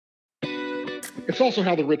It's also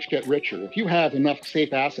how the rich get richer. If you have enough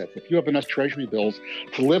safe assets, if you have enough treasury bills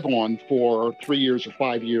to live on for 3 years or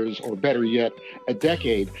 5 years, or better yet, a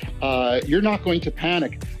decade, you're not going to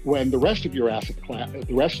panic when the rest of your asset class,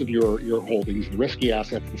 the rest of your holdings, the risky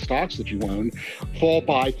assets, the stocks that you own, fall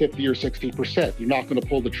by 50 or 60%. You're not going to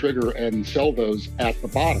pull the trigger and sell those at the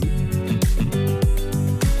bottom.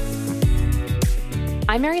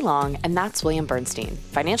 I'm Mary Long, and that's William Bernstein,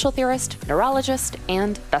 financial theorist, neurologist,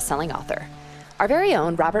 and best-selling author. Our very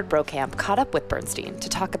own Robert Brokamp caught up with Bernstein to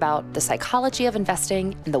talk about the psychology of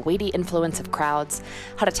investing and the weighty influence of crowds,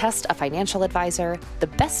 how to test a financial advisor, the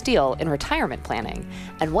best deal in retirement planning,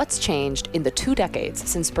 and what's changed in the 2 decades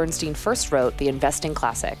since Bernstein first wrote the investing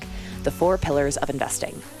classic, The 4 Pillars of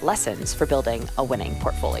Investing, Lessons for Building a Winning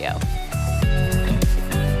Portfolio.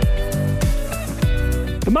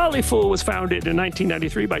 The Motley Fool was founded in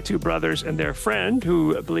 1993 by 2 brothers and their friend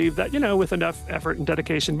who believed that, with enough effort and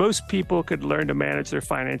dedication, most people could learn to manage their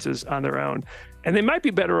finances on their own. And they might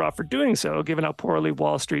be better off for doing so, given how poorly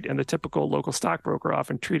Wall Street and the typical local stockbroker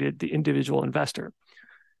often treated the individual investor.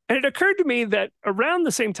 And it occurred to me that around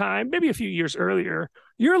the same time, maybe a few years earlier,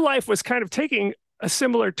 your life was kind of taking a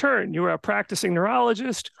similar turn. You were a practicing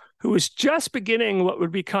neurologist who was just beginning what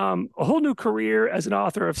would become a whole new career as an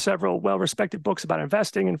author of several well-respected books about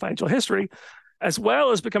investing and financial history, as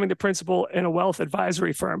well as becoming the principal in a wealth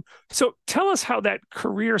advisory firm. So tell us how that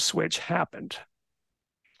career switch happened.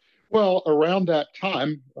 Well, around that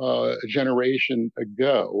time, a generation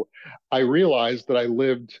ago, I realized that I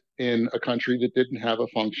lived in a country that didn't have a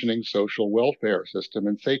functioning social welfare system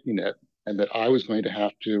and safety net, and that I was going to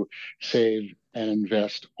have to save and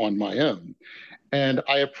invest on my own. And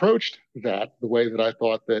I approached that the way that I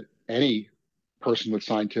thought that any person with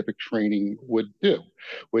scientific training would do,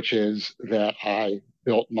 which is that I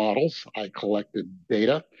built models, I collected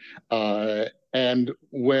data, and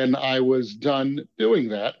when I was done doing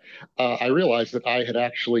that, I realized that I had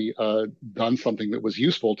actually done something that was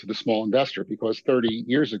useful to the small investor, because 30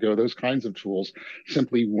 years ago, those kinds of tools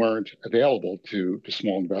simply weren't available to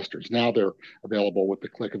small investors. Now they're available with the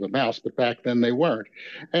click of a mouse, but back then they weren't.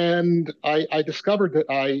 And I discovered that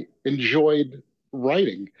I enjoyed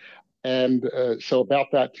writing. And so about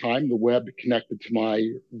that time, the web connected to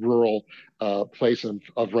my rural place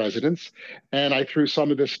of residence. And I threw some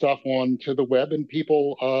of this stuff onto the web, and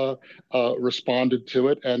people responded to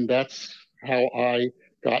it. And that's how I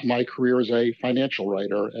got my career as a financial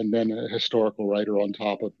writer, and then a historical writer on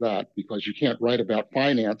top of that, because you can't write about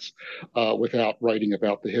finance without writing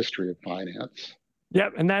about the history of finance. Yeah,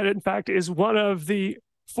 and that, in fact, is one of the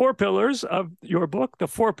 4 pillars of your book, The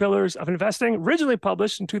 4 Pillars of Investing, originally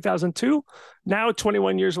published in 2002. Now,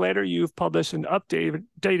 21 years later, you've published an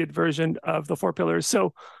updated version of The 4 Pillars.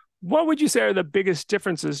 So what would you say are the biggest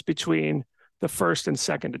differences between the first and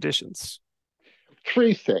second editions?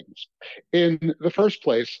 3 things. In the first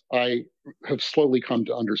place, I have slowly come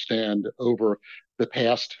to understand over the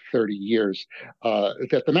past 30 years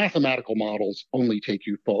that the mathematical models only take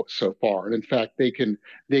you so far, and in fact, they can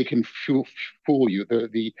fool you.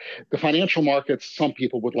 The financial markets, some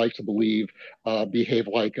people would like to believe, behave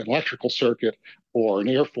like an electrical circuit or an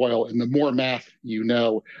airfoil, and the more math you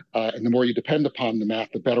know, and the more you depend upon the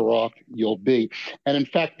math, the better off you'll be. And in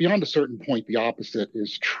fact, beyond a certain point, the opposite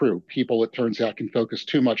is true. People, it turns out, can focus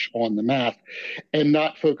too much on the math and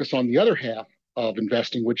not focus on the other half of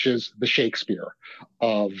investing, which is the Shakespeare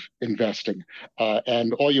of investing.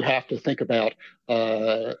 And all you have to think about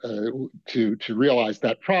to realize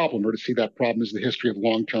that problem, or to see that problem, is the history of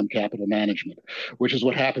long-term capital management, which is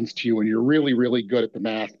what happens to you when you're really, really good at the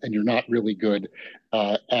math and you're not really good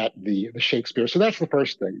at the Shakespeare. So that's the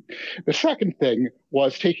first thing. The second thing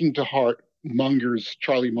was taking to heart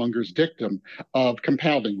Charlie Munger's dictum of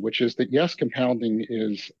compounding, which is that, yes, compounding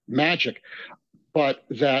is magic, but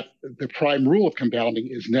that the prime rule of compounding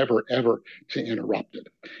is never, ever to interrupt it.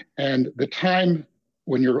 And the time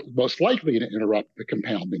when you're most likely to interrupt the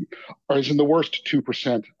compounding is in the worst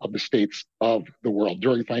 2% of the states of the world,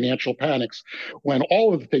 during financial panics, when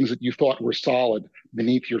all of the things that you thought were solid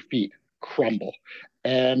beneath your feet crumble.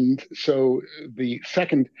 And so the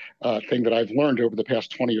second thing that I've learned over the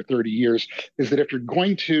past 20 or 30 years is that if you're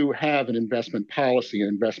going to have an investment policy, an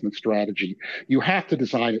investment strategy, you have to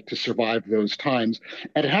design it to survive those times.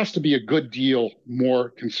 And it has to be a good deal more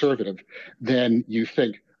conservative than you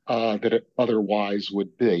think that it otherwise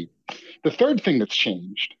would be. The third thing that's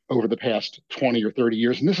changed over the past 20 or 30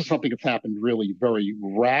 years, and this is something that's happened really very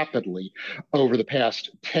rapidly over the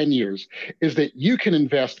past 10 years, is that you can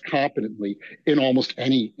invest competently in almost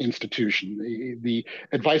any institution. The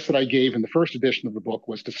advice that I gave in the first edition of the book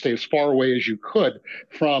was to stay as far away as you could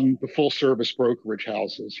from the full service brokerage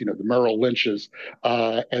houses, the Merrill Lynch's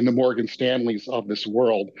and the Morgan Stanleys of this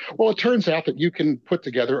world. Well, it turns out that you can put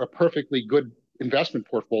together a perfectly good investment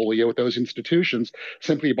portfolio with those institutions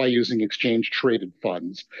simply by using exchange traded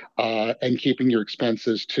funds and keeping your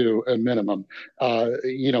expenses to a minimum.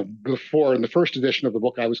 Before in the first edition of the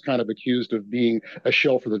book, I was kind of accused of being a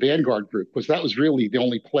shill for the Vanguard Group because that was really the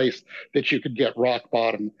only place that you could get rock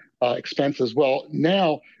bottom expenses. Well,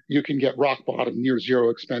 now you can get rock bottom near zero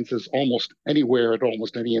expenses almost anywhere at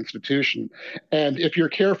almost any institution. And if you're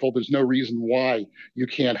careful, there's no reason why you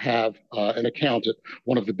can't have an account at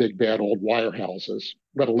one of the big bad old wirehouses,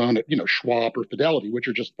 let alone at, Schwab or Fidelity, which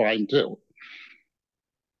are just fine too.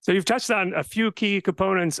 So you've touched on a few key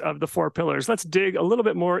components of the four pillars. Let's dig a little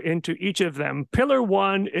bit more into each of them. Pillar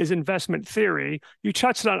one is investment theory. You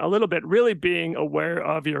touched on a little bit, really being aware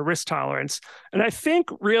of your risk tolerance. And I think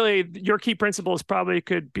really your key principles probably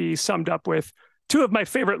could be summed up with two of my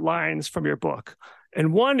favorite lines from your book.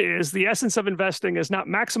 And one is the essence of investing is not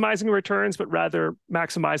maximizing returns, but rather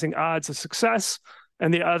maximizing odds of success.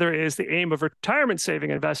 And the other is the aim of retirement saving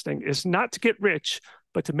investing is not to get rich,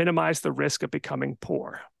 but to minimize the risk of becoming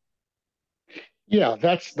poor. Yeah,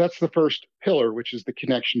 that's the first pillar, which is the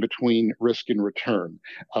connection between risk and return.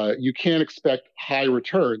 You can't expect high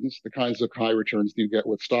returns, the kinds of high returns that you get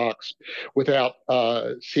with stocks, without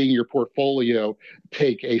seeing your portfolio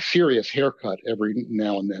take a serious haircut every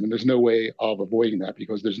now and then. And there's no way of avoiding that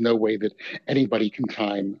because there's no way that anybody can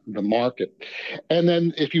time the market. And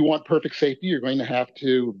then if you want perfect safety, you're going to have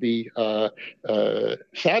to be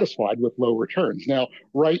satisfied with low returns. Now,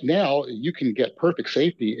 right now, you can get perfect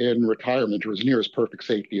safety in retirement, or as near as perfect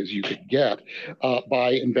safety as you could get,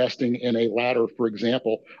 by investing in a ladder, for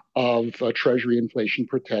example, of Treasury inflation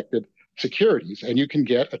protected securities. And you can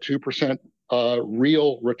get a 2%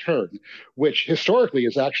 real return, which historically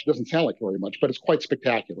doesn't sound like very much, but it's quite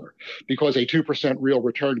spectacular because a 2% real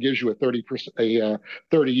return gives you a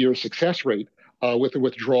 30-year success rate with a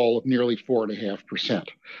withdrawal of nearly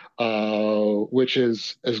 4.5%, which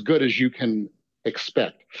is as good as you can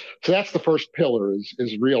expect. So that's the first pillar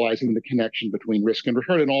is realizing the connection between risk and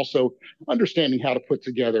return and also understanding how to put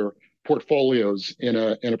together portfolios in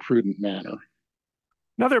a prudent manner.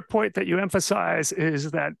 Another point that you emphasize is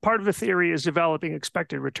that part of the theory is developing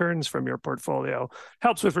expected returns from your portfolio,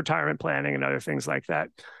 helps with retirement planning and other things like that.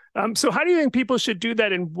 So how do you think people should do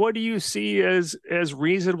that? And what do you see as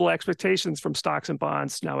reasonable expectations from stocks and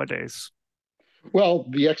bonds nowadays? Well,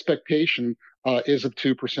 the expectation is of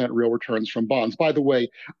 2% real returns from bonds. By the way,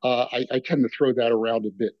 I tend to throw that around a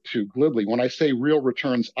bit too glibly. When I say real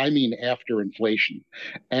returns, I mean after inflation.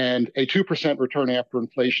 And a 2% return after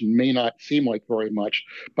inflation may not seem like very much,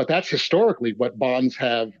 but that's historically what bonds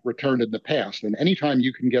have returned in the past. And anytime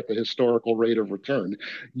you can get the historical rate of return,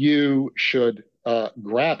 you should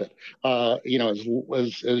grab it.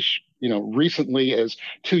 Recently as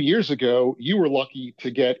 2 years ago, you were lucky to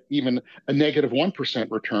get even a negative 1%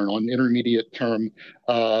 return on intermediate term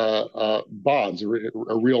bonds, a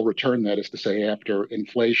real return, that is to say, after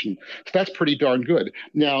inflation. So that's pretty darn good.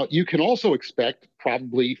 Now, you can also expect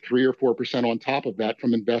probably 3 or 4% on top of that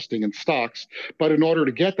from investing in stocks. But in order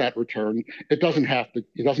to get that return, it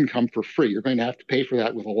doesn't come for free. You're going to have to pay for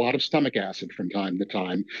that with a lot of stomach acid from time to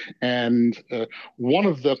time. And one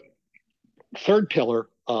of the third pillar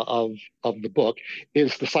of the book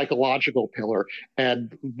is the psychological pillar.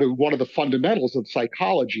 And one of the fundamentals of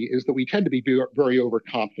psychology is that we tend to be very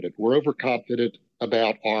overconfident. We're overconfident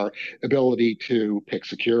about our ability to pick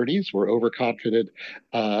securities. We're overconfident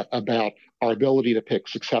about our ability to pick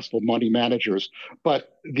successful money managers.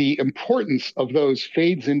 But the importance of those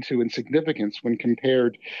fades into insignificance when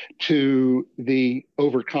compared to the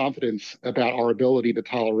overconfidence about our ability to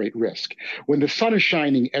tolerate risk. When the sun is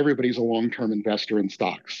shining, everybody's a long-term investor in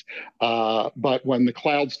stocks. But when the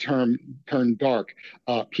clouds turn dark,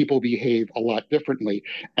 people behave a lot differently.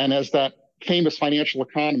 And as that famous financial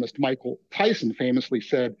economist Michael Tyson famously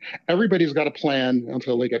said, everybody's got a plan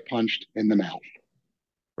until they get punched in the mouth.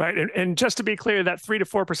 Right. And just to be clear, that 3 to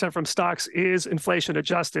 4% from stocks is inflation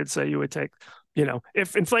adjusted. So you would take,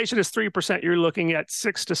 if inflation is 3%, you're looking at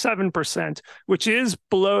 6 to 7%, which is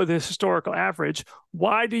below the historical average.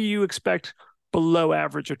 Why do you expect below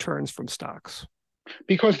average returns from stocks?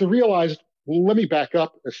 Because let me back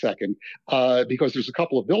up a second, because there's a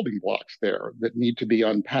couple of building blocks there that need to be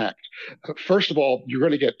unpacked. First of all, you're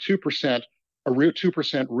going to get 2% a real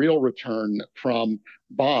 2% real return from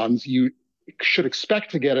bonds, you should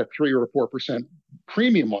expect to get a 3 or 4%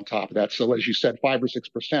 premium on top of that. So as you said, 5 or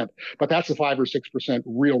 6%, but that's a 5 or 6%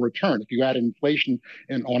 real return. If you add inflation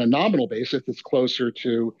on a nominal basis, it's closer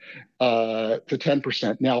to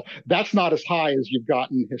 10%. Now, that's not as high as you've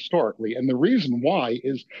gotten historically. And the reason why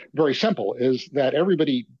is very simple, is that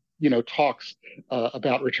everybody talks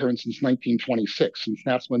about returns since 1926, since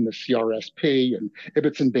that's when the CRSP and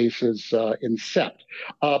Ibbotson bases incept.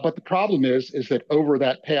 But the problem is that over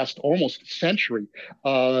that past almost century,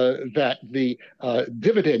 that the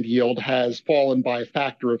dividend yield has fallen by a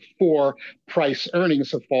factor of 4, price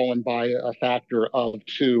earnings have fallen by a factor of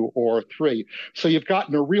 2 or 3. So you've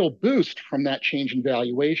gotten a real boost from that change in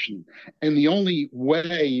valuation. And the only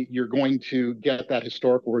way you're going to get that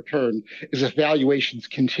historical return is if valuations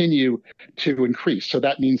continue to increase. So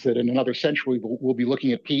that means that in another century, we'll be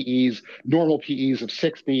looking at PEs, normal PEs of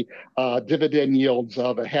 60, dividend yields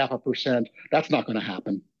of 0.5%. That's not going to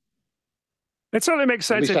happen. It certainly makes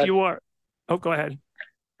sense if you are. Oh, go ahead.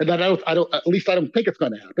 And that at least I don't think it's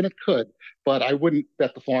going to happen. It could, but I wouldn't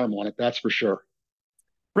bet the farm on it. That's for sure.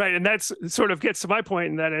 Right. And that's sort of gets to my point.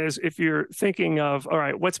 And that is, if you're thinking of, all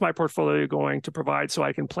right, what's my portfolio going to provide so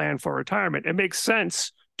I can plan for retirement? It makes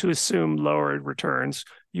sense to assume lower returns.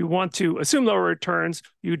 You want to assume lower returns.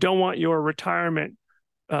 You don't want your retirement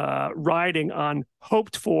riding on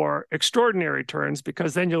hoped for extraordinary returns,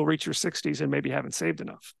 because then you'll reach your 60s and maybe haven't saved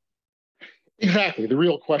enough. Exactly. The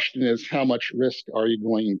real question is, how much risk are you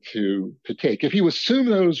going to take? If you assume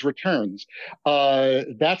those returns,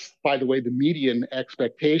 that's, by the way, the median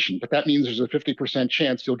expectation. But that means there's a 50%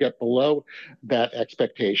 chance you'll get below that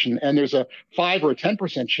expectation. And there's a 5 or a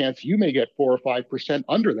 10% chance you may get 4 or 5%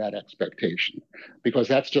 under that expectation, because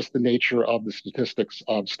that's just the nature of the statistics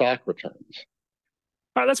of stock returns.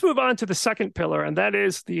 All right, let's move on to the second pillar, and that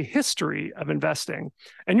is the history of investing.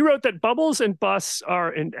 And you wrote that bubbles and busts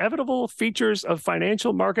are inevitable features of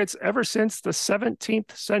financial markets ever since the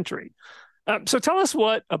 17th century. So tell us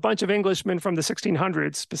what a bunch of Englishmen from the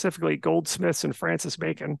 1600s, specifically goldsmiths and Francis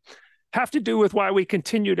Bacon, have to do with why we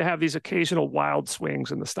continue to have these occasional wild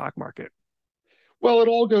swings in the stock market. Well, it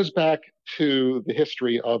all goes back to the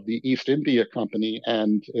history of the East India Company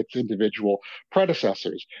and its individual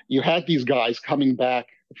predecessors. You had these guys coming back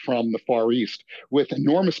from the Far East with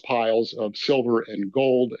enormous piles of silver and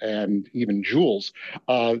gold and even jewels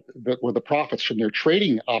that were the profits from their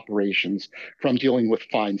trading operations, from dealing with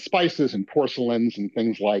fine spices and porcelains and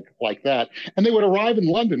things like that. And they would arrive in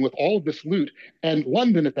London with all of this loot. And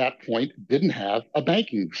London at that point didn't have a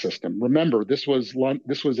banking system. Remember, this was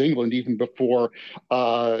England even before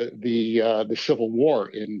the Civil War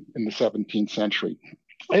in the 17th century.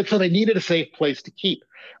 And so they needed a safe place to keep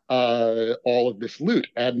all of this loot.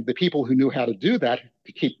 And the people who knew how to do that,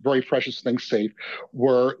 to keep very precious things safe,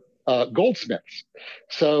 were goldsmiths.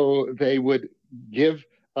 So they would give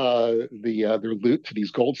their loot to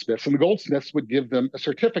these goldsmiths, and the goldsmiths would give them a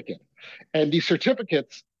certificate. And these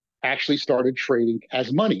certificates actually started trading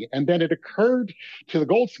as money. And then it occurred to the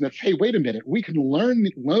goldsmiths, hey, wait a minute, we can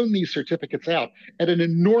loan these certificates out at an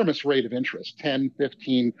enormous rate of interest, 10,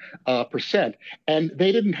 15%. And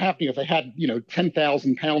they didn't have to, if they had,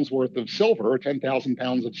 10,000 pounds worth of silver or 10,000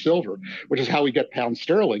 pounds of silver, which is how we get pound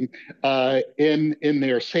sterling, in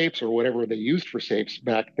their safes or whatever they used for safes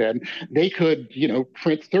back then, they could,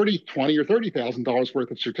 print $20,000 or $30,000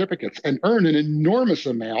 worth of certificates and earn an enormous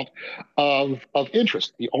amount of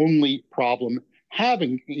interest. The only problem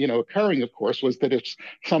occurring, of course, was that if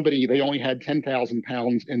they only had 10,000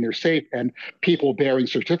 pounds in their safe and people bearing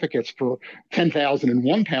certificates for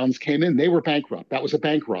 10,001 pounds came in, they were bankrupt. That was a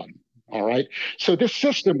bank run. All right. So this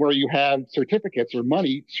system where you have certificates or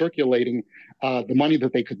money circulating, the money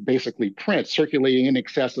that they could basically print, circulating in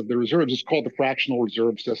excess of the reserves, is called the fractional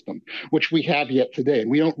reserve system, which we have yet today.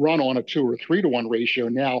 And we don't run on a 2 or 3 to 1 ratio.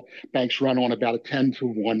 Now banks run on about a 10 to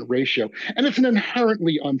 1 ratio. And it's an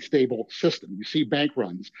inherently unstable system. You see bank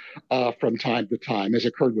runs from time to time, as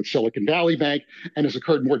occurred with Silicon Valley Bank and has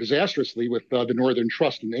occurred more disastrously with the Northern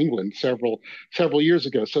Trust in England several years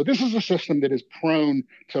ago. So this is a system that is prone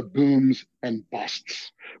to booms and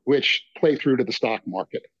busts, which play through to the stock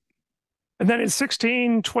market. And then in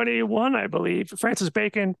 1621, I believe, Francis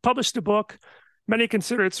Bacon published a book. Many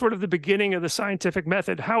consider it sort of the beginning of the scientific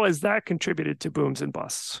method. How has that contributed to booms and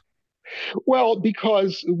busts? Well,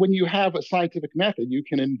 because when you have a scientific method, you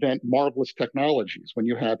can invent marvelous technologies. When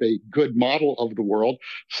you have a good model of the world,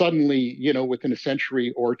 suddenly, within a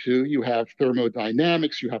century or two, you have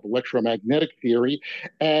thermodynamics, you have electromagnetic theory,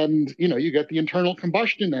 and, you get the internal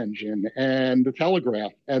combustion engine and the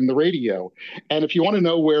telegraph and the radio. And if you want to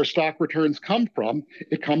know where stock returns come from,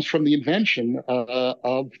 it comes from the invention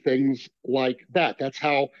of things like that. That's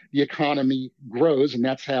how the economy grows, and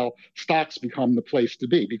that's how stocks become the place to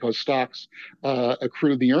be, because stocks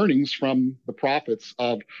accrue the earnings from the profits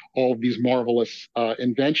of all of these marvelous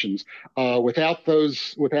inventions. Without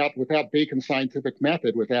Bacon's scientific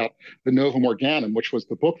method, without the Novum Organum, which was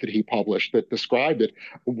the book that he published that described it,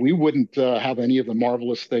 we wouldn't have any of the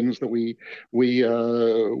marvelous things that we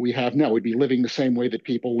have now. We'd be living the same way that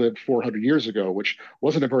people lived 400 years ago, which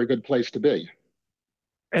wasn't a very good place to be.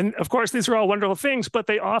 And of course, these are all wonderful things, but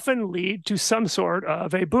they often lead to some sort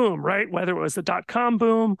of a boom, right? Whether it was the dot-com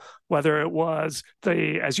boom, whether it was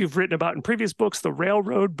as you've written about in previous books, the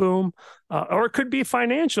railroad boom, or it could be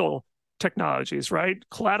financial technologies, right?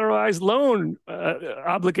 Collateralized loan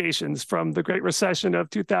obligations from the Great Recession of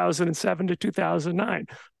 2007 to 2009.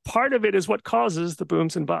 Part of it is what causes the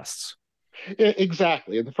booms and busts.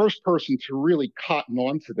 Exactly. And the first person to really cotton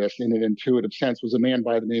on to this in an intuitive sense was a man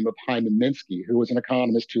by the name of Hyman Minsky, who was an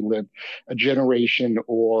economist who lived a generation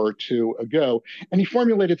or two ago. And he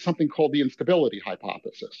formulated something called the instability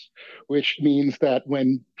hypothesis, which means that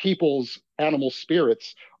when people's animal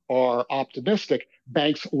spirits are optimistic,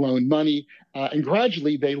 banks loan money, and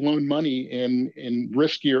gradually they loan money in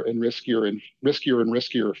riskier and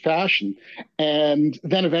riskier fashion, and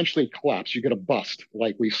then eventually collapse. You get a bust,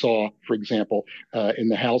 like we saw, for example, in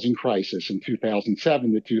the housing crisis in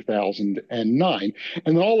 2007 to 2009.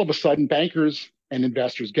 And then all of a sudden, bankers and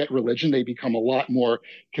investors get religion. They become a lot more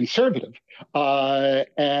conservative,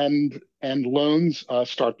 and loans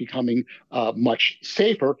start becoming much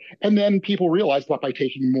safer. And then people realize that by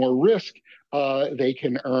taking more risk, they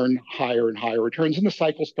can earn higher and higher returns, and the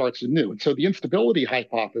cycle starts anew. And so the instability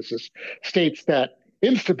hypothesis states that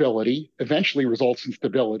instability eventually results in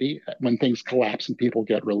stability when things collapse and people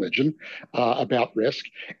get religion about risk.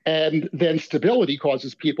 And then stability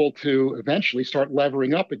causes people to eventually start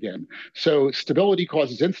levering up again. So stability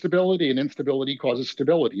causes instability, and instability causes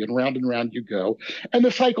stability, and round you go. And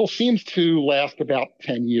the cycle seems to last about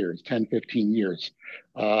 10 years, 10, 15 years.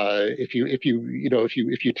 If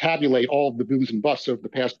you tabulate all of the booms and busts over the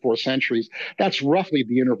past 4 centuries, that's roughly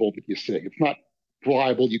the interval that you see. It's not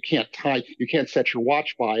reliable. You can't set your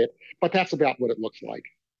watch by it, but that's about what it looks like.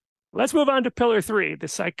 Let's move on to pillar 3, the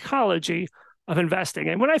psychology of investing.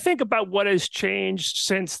 And when I think about what has changed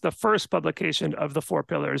since the first publication of the 4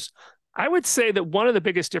 pillars, I would say that one of the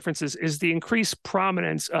biggest differences is the increased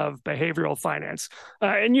prominence of behavioral finance.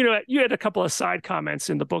 And you had a couple of side comments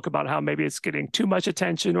in the book about how maybe it's getting too much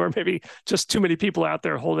attention, or maybe just too many people out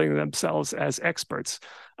there holding themselves as experts.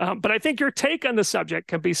 But I think your take on the subject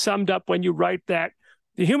can be summed up when you write that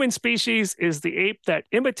the human species is the ape that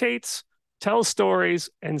imitates, tells stories,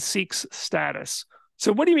 and seeks status.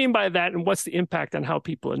 So what do you mean by that, and what's the impact on how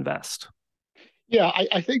people invest? Yeah,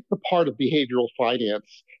 I think the part of behavioral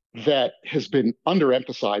finance that has been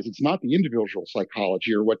underemphasized, it's not the individual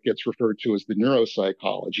psychology or what gets referred to as the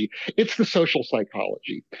neuropsychology, it's the social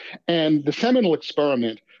psychology. And the seminal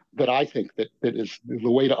experiment that I think that is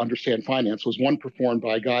the way to understand finance was one performed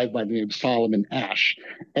by a guy by the name of Solomon Asch.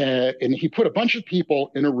 And he put a bunch of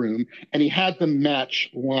people in a room and he had them match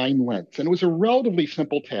line lengths. And it was a relatively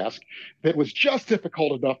simple task that was just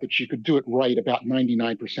difficult enough that you could do it right about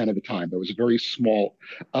 99% of the time. There was a very small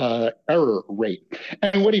error rate.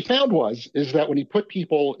 And what he found is that when he put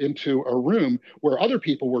people into a room where other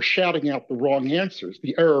people were shouting out the wrong answers,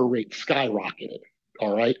 the error rate skyrocketed.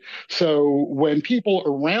 All right. So when people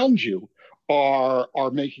around you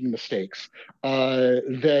are making mistakes,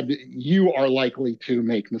 then you are likely to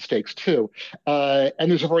make mistakes too.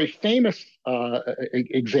 And there's a very famous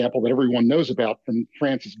example that everyone knows about from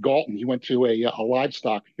Francis Galton. He went to a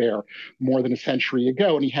livestock fair more than a century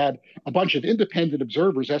ago, and he had a bunch of independent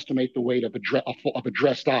observers estimate the weight of a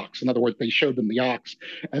dressed ox. In other words, they showed them the ox,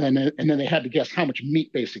 and then they had to guess how much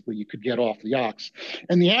meat basically you could get off the ox.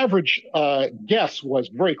 And the average guess was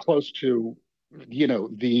very close to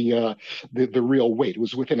the real weight. It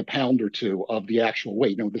was within a pound or two of the actual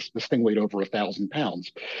weight. This thing weighed over 1,000 pounds.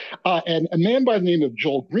 And a man by the name of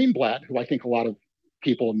Joel Greenblatt, who I think a lot of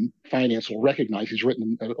people in finance will recognize. He's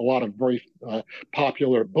written a lot of very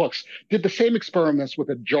popular books. Did the same experiments with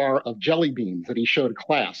a jar of jelly beans that he showed a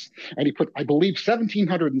class, and he put, I believe,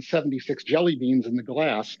 1,776 jelly beans in the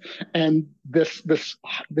glass. And this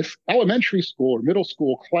elementary school or middle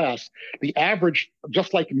school class, the average,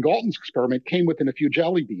 just like in Galton's experiment, came within a few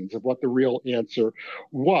jelly beans of what the real answer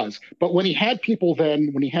was. But when he had people then,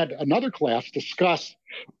 when he had another class discuss,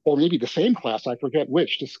 or maybe the same class, I forget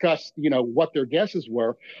which, discuss, what their guesses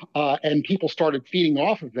were, and people started feeding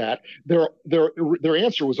off of that, their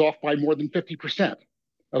answer was off by more than 50%.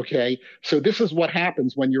 Okay, so this is what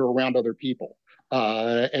happens when you're around other people.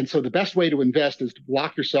 And so the best way to invest is to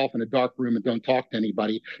lock yourself in a dark room and don't talk to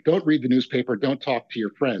anybody. Don't read the newspaper. Don't talk to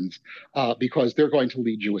your friends, because they're going to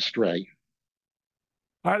lead you astray.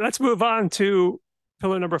 All right, let's move on to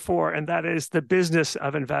pillar number 4, and that is the business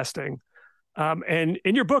of investing. And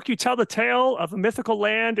in your book, you tell the tale of a mythical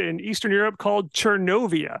land in Eastern Europe called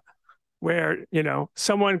Chernovia, where,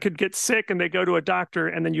 someone could get sick and they go to a doctor,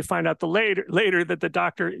 and then you find out later that the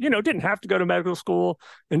doctor, didn't have to go to medical school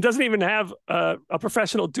and doesn't even have a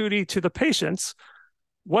professional duty to the patients.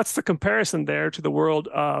 What's the comparison there to the world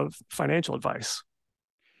of financial advice?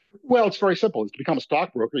 Well, it's very simple. To become a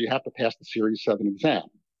stockbroker, you have to pass the Series 7 exam.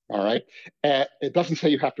 All right. It doesn't say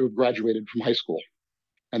you have to have graduated from high school.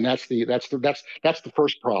 And that's the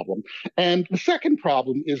first problem. And the second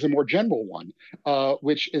problem is a more general one,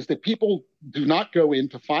 which is that people do not go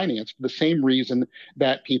into finance for the same reason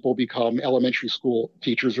that people become elementary school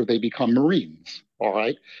teachers or they become Marines. All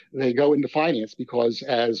right. They go into finance because,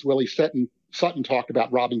 as Willie Sutton talked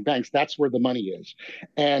about robbing banks, that's where the money is.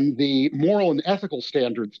 And the moral and ethical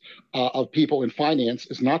standards of people in finance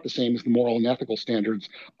is not the same as the moral and ethical standards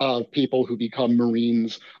of people who become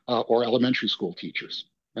Marines or elementary school teachers.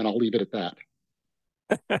 And I'll leave it at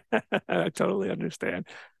that. I totally understand.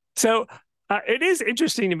 So it is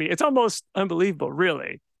interesting to me. It's almost unbelievable,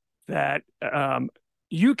 really, that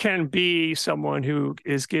you can be someone who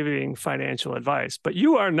is giving financial advice, but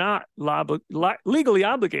you are not legally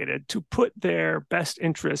obligated to put their best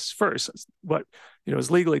interests first. It's what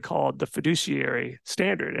is legally called the fiduciary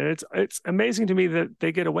standard, and it's amazing to me that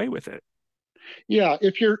they get away with it. Yeah,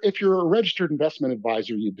 if you're a registered investment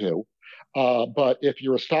advisor, you do. But if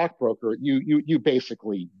you're a stockbroker, you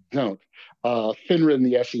basically don't. FINRA and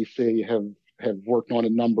the SEC have worked on a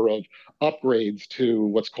number of upgrades to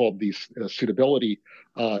what's called the suitability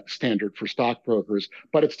standard for stockbrokers,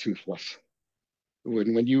 but it's toothless.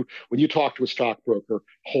 When you talk to a stockbroker,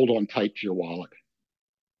 hold on tight to your wallet.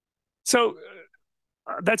 So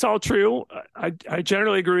that's all true. I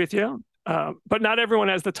generally agree with you. But not everyone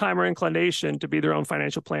has the time or inclination to be their own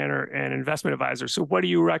financial planner and investment advisor. So what do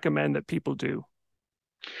you recommend that people do?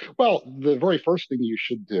 Well, the very first thing you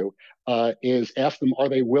should do is ask them, are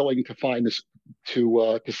they willing to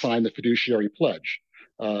to sign the fiduciary pledge?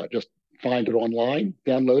 Just find it online,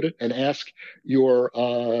 download it, and ask your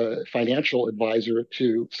financial advisor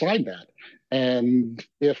to sign that. And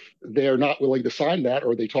if they're not willing to sign that,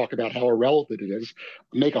 or they talk about how irrelevant it is,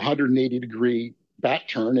 make a 180-degree back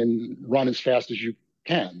turn and run as fast as you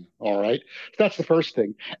can. All right. So that's the first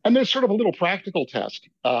thing. And there's sort of a little practical test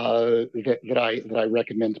that I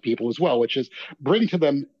recommend to people as well, which is bring to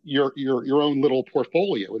them your own little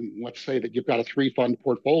portfolio. And let's say that you've got a 3-fund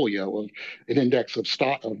portfolio of an index of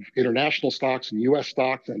international stocks and U.S.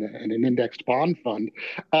 stocks and an indexed bond fund,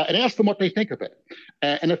 and ask them what they think of it.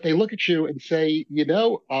 And if they look at you and say,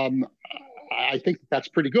 I think that's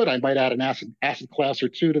pretty good, I might add an asset class or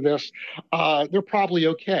two to this, they're probably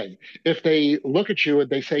okay. If they look at you and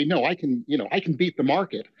they say, no, I can beat the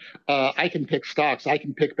market, I can pick stocks, I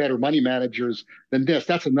can pick better money managers than this,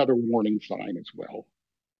 that's another warning sign as well.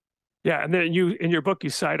 Yeah, and then in your book, you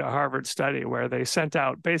cite a Harvard study where they sent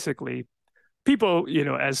out basically people,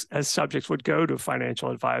 as subjects would go to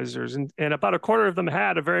financial advisors, and about a quarter of them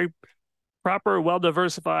had a very proper,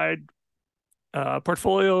 well-diversified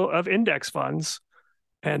portfolio of index funds,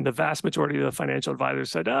 and the vast majority of the financial advisors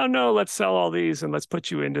said, oh no, let's sell all these and let's put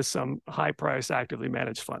you into some high price actively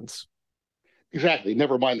managed funds. Exactly.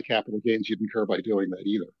 Never mind the capital gains you'd incur by doing that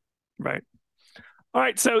either. Right. All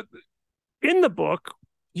right. So in the book,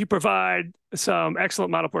 you provide some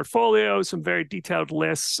excellent model portfolios, some very detailed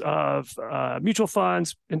lists of mutual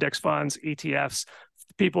funds, index funds, ETFs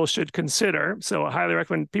people should consider. So I highly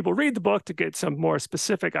recommend people read the book to get some more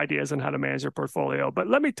specific ideas on how to manage their portfolio. But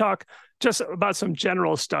let me talk just about some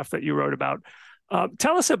general stuff that you wrote about.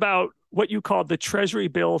 Tell us about what you called the Treasury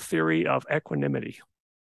bill theory of equanimity.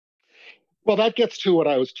 Well, that gets to what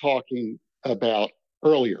I was talking about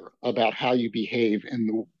earlier, about how you behave in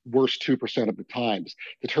the worst 2% of the times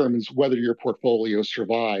determines whether your portfolio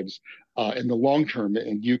survives in the long term,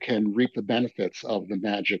 and you can reap the benefits of the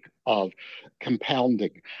magic of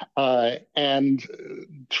compounding. And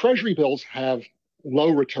Treasury bills have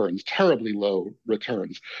low returns, terribly low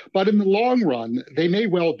returns. But in the long run, they may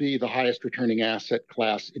well be the highest returning asset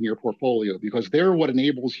class in your portfolio because they're what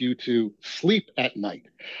enables you to sleep at night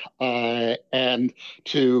and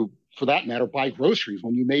to, for that matter, buy groceries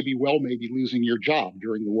when you may be losing your job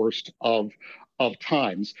during the worst of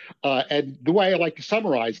times. And the way I like to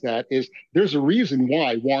summarize that is there's a reason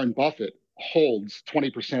why Warren Buffett holds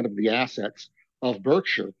 20% of the assets of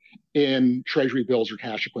Berkshire in treasury bills or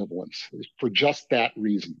cash equivalents for just that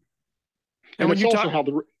reason. And when it's also how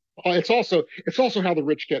the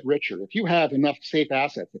rich get richer. If you have enough safe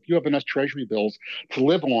assets, if you have enough treasury bills to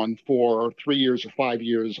live on for 3 years or 5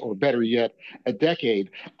 years, or better yet, a decade,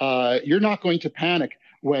 you're not going to panic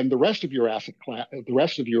when the rest of your asset class, the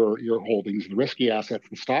rest of your holdings, the risky assets,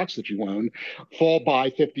 the stocks that you own, fall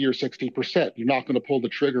by 50 or 60%. You're not going to pull the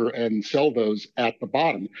trigger and sell those at the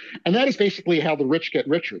bottom. And that is basically how the rich get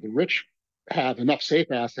richer. The rich have enough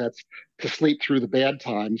safe assets to sleep through the bad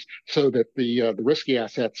times so that the risky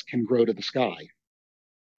assets can grow to the sky.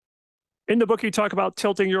 In the book, you talk about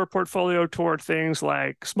tilting your portfolio toward things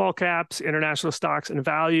like small caps, international stocks, and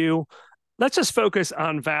value. Let's just focus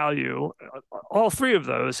on value. All three of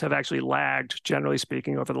those have actually lagged, generally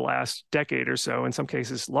speaking, over the last decade or so, in some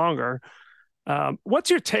cases longer. What's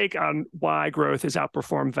your take on why growth has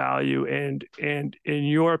outperformed value? And in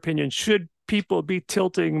your opinion, should people be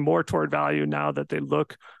tilting more toward value now that they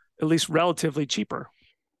look at least relatively cheaper?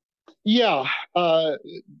 Yeah, that's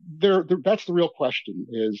the real question: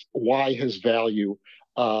 is why has value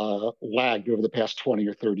lagged over the past 20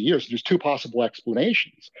 or 30 years? There's two possible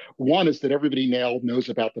explanations. One is that everybody now knows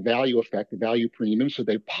about the value effect, the value premium, so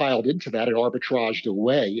they've piled into that and arbitraged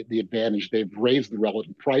away the advantage. They've raised the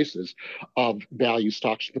relative prices of value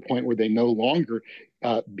stocks to the point where they no longer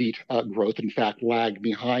beat growth, in fact, lag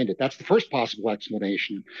behind it. That's the first possible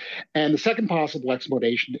explanation. And the second possible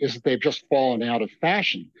explanation is that they've just fallen out of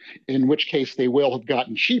fashion, in which case they will have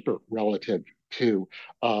gotten cheaper relative to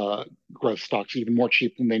growth stocks, even more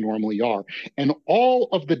cheap than they normally are. And all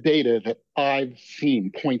of the data that I've seen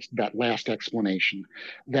points to that last explanation,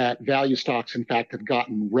 that value stocks, in fact, have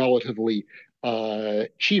gotten relatively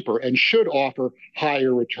cheaper and should offer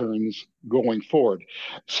higher returns going forward.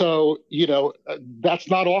 So, that's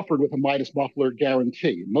not offered with a Midas muffler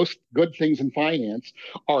guarantee. Most good things in finance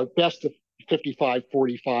are at best a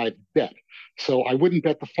 55-45 bet. So I wouldn't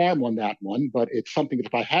bet the farm on that one, but it's something that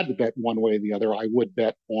if I had to bet one way or the other, I would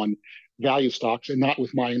bet on value stocks, and not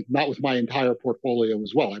with my entire portfolio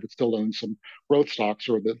as well. I would still own some growth stocks,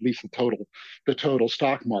 or at least the total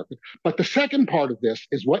stock market. But the second part of this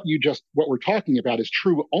is what we're talking about is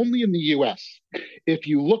true only in the U.S. If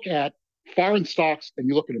you look at foreign stocks and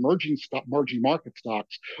you look at emerging market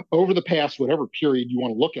stocks over the past, whatever period you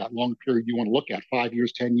want to look at, long period you want to look at, 5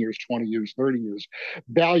 years, 10 years, 20 years, 30 years,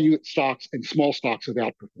 value stocks and small stocks have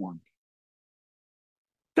outperformed.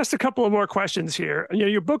 Just a couple of more questions here.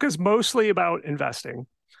 Your book is mostly about investing,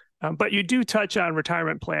 but you do touch on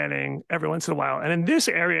retirement planning every once in a while. And in this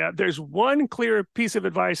area, there's one clear piece of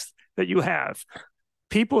advice that you have.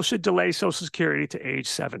 People should delay Social Security to age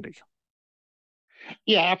 70.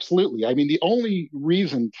 Yeah, absolutely. I mean, the only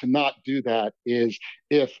reason to not do that is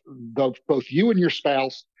if both you and your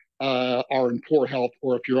spouse are in poor health,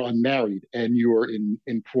 or if you're unmarried and you're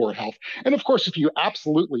in poor health. And of course, if you're going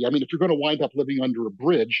to wind up living under a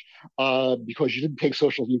bridge because you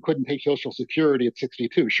couldn't take Social Security at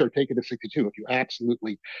 62, sure, take it at 62 if you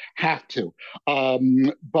absolutely have to.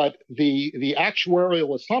 But the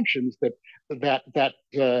actuarial assumptions that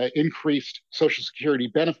increased Social Security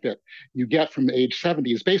benefit you get from age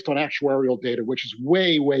 70 is based on actuarial data, which is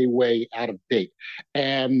way, way, way out of date.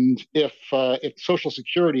 And if Social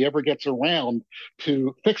Security ever gets around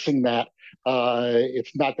to fixing that,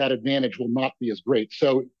 that advantage will not be as great.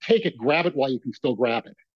 So take it, grab it while you can still grab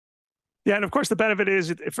it. Yeah, and of course, the benefit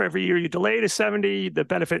is for every year you delay to 70, the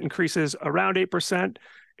benefit increases around 8%.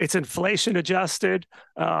 It's inflation adjusted,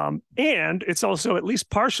 and it's also at least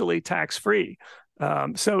partially tax-free.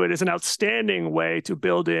 So it is an outstanding way to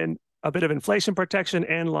build in a bit of inflation protection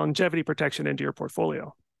and longevity protection into your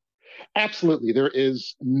portfolio. Absolutely. There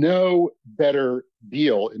is no better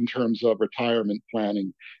deal in terms of retirement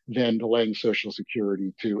planning than delaying Social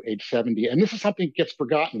Security to age 70. And this is something that gets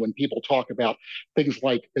forgotten when people talk about things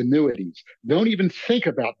like annuities. Don't even think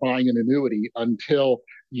about buying an annuity until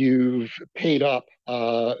you've paid up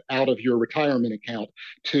out of your retirement account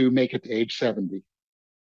to make it to age 70.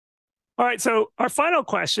 All right. So our final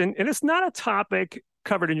question, and it's not a topic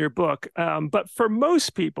covered in your book. But for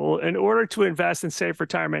most people, in order to invest and save for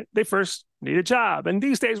retirement, they first need a job. And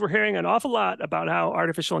these days, we're hearing an awful lot about how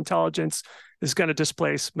artificial intelligence is going to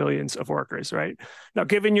displace millions of workers, right? Now,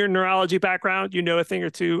 given your neurology background, you know a thing or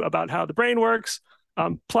two about how the brain works.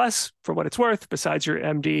 Plus, for what it's worth, besides your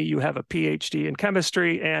MD, you have a PhD in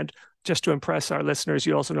chemistry. And just to impress our listeners,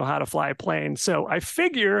 you also know how to fly a plane. So I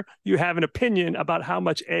figure you have an opinion about how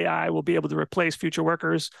much AI will be able to replace future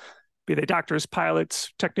workers, be they doctors,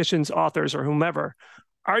 pilots, technicians, authors, or whomever.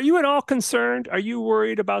 Are you at all concerned? Are you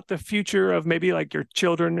worried about the future of maybe like your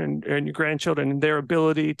children and your grandchildren and their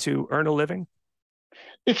ability to earn a living?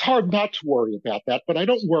 It's hard not to worry about that, but I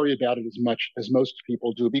don't worry about it as much as most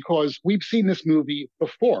people do because we've seen this movie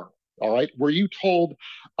before. All right. Were you told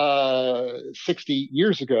 60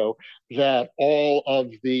 years ago that all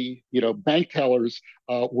of the, bank tellers'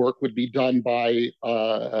 work would be done by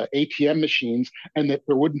ATM machines and that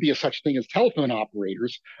there wouldn't be a such thing as telephone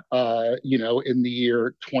operators, in the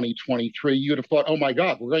year 2023? You'd have thought, oh, my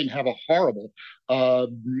God, we're going to have a horrible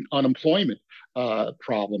unemployment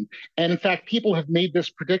problem. And in fact, people have made this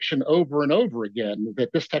prediction over and over again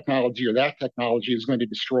that this technology or that technology is going to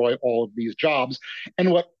destroy all of these jobs.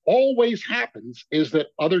 And what always happens is that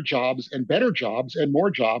other jobs and better jobs and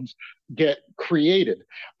more jobs get created.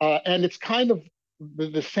 And it's kind of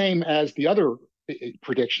the same as the other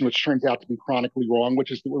prediction, which turns out to be chronically wrong,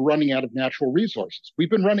 which is that we're running out of natural resources. We've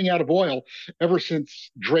been running out of oil ever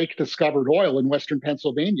since Drake discovered oil in Western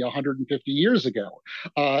Pennsylvania 150 years ago.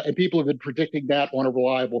 And people have been predicting that on a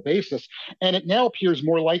reliable basis. And it now appears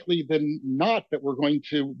more likely than not that we're going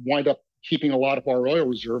to wind up keeping a lot of our oil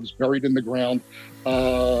reserves buried in the ground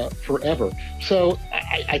forever. So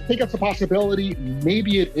I think it's a possibility.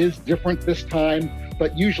 Maybe it is different this time,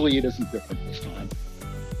 but usually it isn't different this time.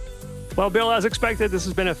 Well, Bill, as expected, this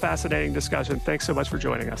has been a fascinating discussion. Thanks so much for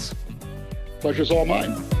joining us. Pleasure's all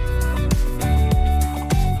mine.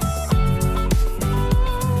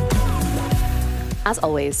 As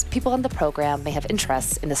always, people on the program may have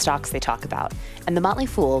interests in the stocks they talk about, and the Motley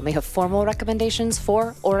Fool may have formal recommendations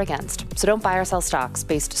for or against, so don't buy or sell stocks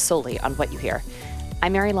based solely on what you hear.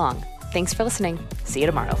 I'm Mary Long. Thanks for listening. See you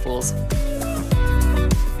tomorrow, fools.